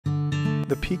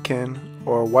The Pekin,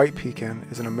 or white pekin,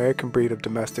 is an American breed of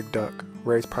domestic duck,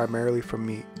 raised primarily for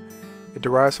meat. It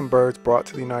derives from birds brought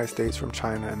to the United States from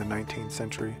China in the 19th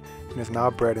century and is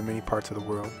now bred in many parts of the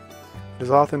world. It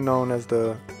is often known as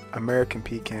the American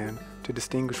pekin to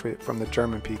distinguish it from the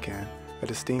German pekin, a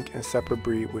distinct and separate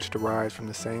breed which derives from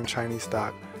the same Chinese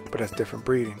stock but has different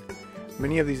breeding.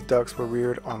 Many of these ducks were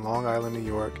reared on Long Island, New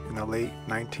York in the late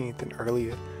 19th and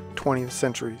early 20th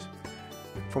centuries,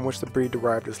 from which the breed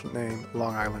derived its name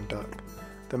Long Island duck.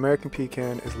 The American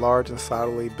pekin is large and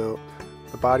solidly built.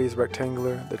 The body is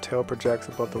rectangular, the tail projects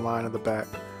above the line of the back.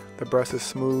 The breast is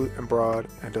smooth and broad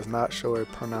and does not show a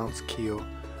pronounced keel.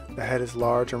 The head is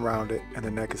large and rounded and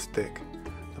the neck is thick.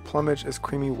 The plumage is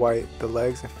creamy white, the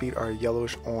legs and feet are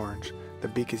yellowish orange. The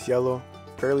beak is yellow,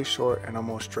 fairly short and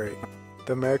almost straight.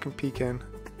 The American pekin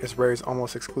is raised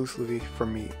almost exclusively for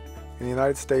meat. In the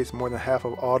United States, more than half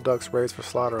of all ducks raised for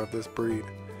slaughter are of this breed.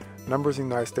 Numbers in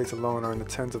the United States alone are in the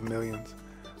tens of millions.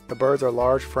 The birds are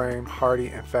large-framed, hardy,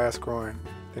 and fast-growing.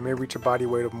 They may reach a body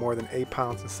weight of more than 8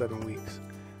 pounds in 7 weeks.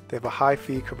 They have a high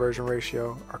feed conversion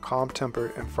ratio, are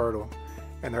calm-tempered and fertile,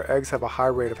 and their eggs have a high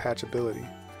rate of hatchability.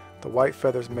 The white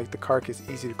feathers make the carcass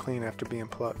easy to clean after being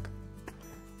plucked.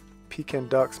 Pekin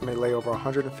ducks may lay over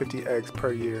 150 eggs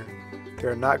per year. They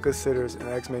are not good sitters and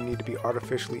eggs may need to be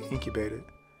artificially incubated.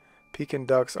 Pekin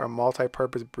ducks are a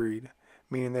multi-purpose breed,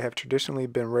 meaning they have traditionally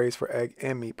been raised for egg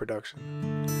and meat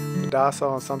production. The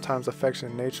docile and sometimes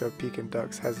affectionate nature of Pekin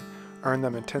ducks has earned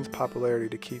them intense popularity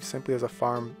to keep simply as a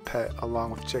farm pet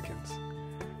along with chickens.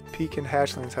 Pekin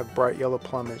hatchlings have bright yellow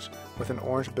plumage with an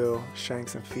orange bill,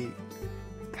 shanks, and feet.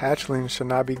 Hatchlings should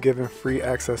not be given free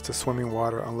access to swimming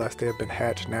water unless they have been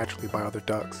hatched naturally by other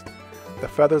ducks. The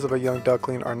feathers of a young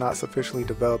duckling are not sufficiently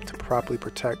developed to properly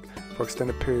protect for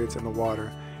extended periods in the water,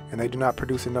 and they do not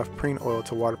produce enough preen oil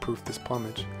to waterproof this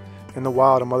plumage. In the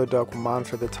wild, a mother duck will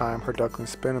monitor the time her ducklings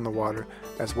spend in the water,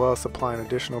 as well as supplying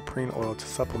additional preen oil to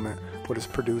supplement what is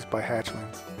produced by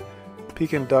hatchlings.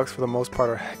 Pekin ducks for the most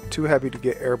part are too heavy to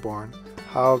get airborne.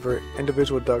 However,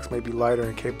 individual ducks may be lighter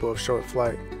and capable of short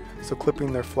flight, so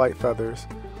clipping their flight feathers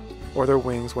or their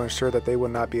wings will ensure that they will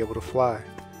not be able to fly.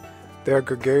 They are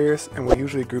gregarious and will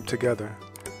usually group together.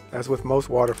 As with most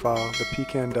waterfowl, the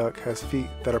Pekin duck has feet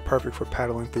that are perfect for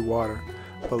paddling through water,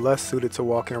 but less suited to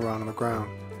walking around on the ground.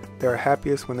 They are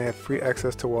happiest when they have free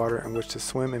access to water in which to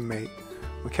swim and mate.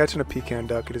 When catching a Pekin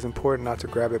duck, it is important not to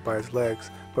grab it by its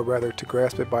legs, but rather to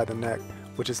grasp it by the neck,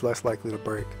 which is less likely to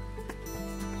break.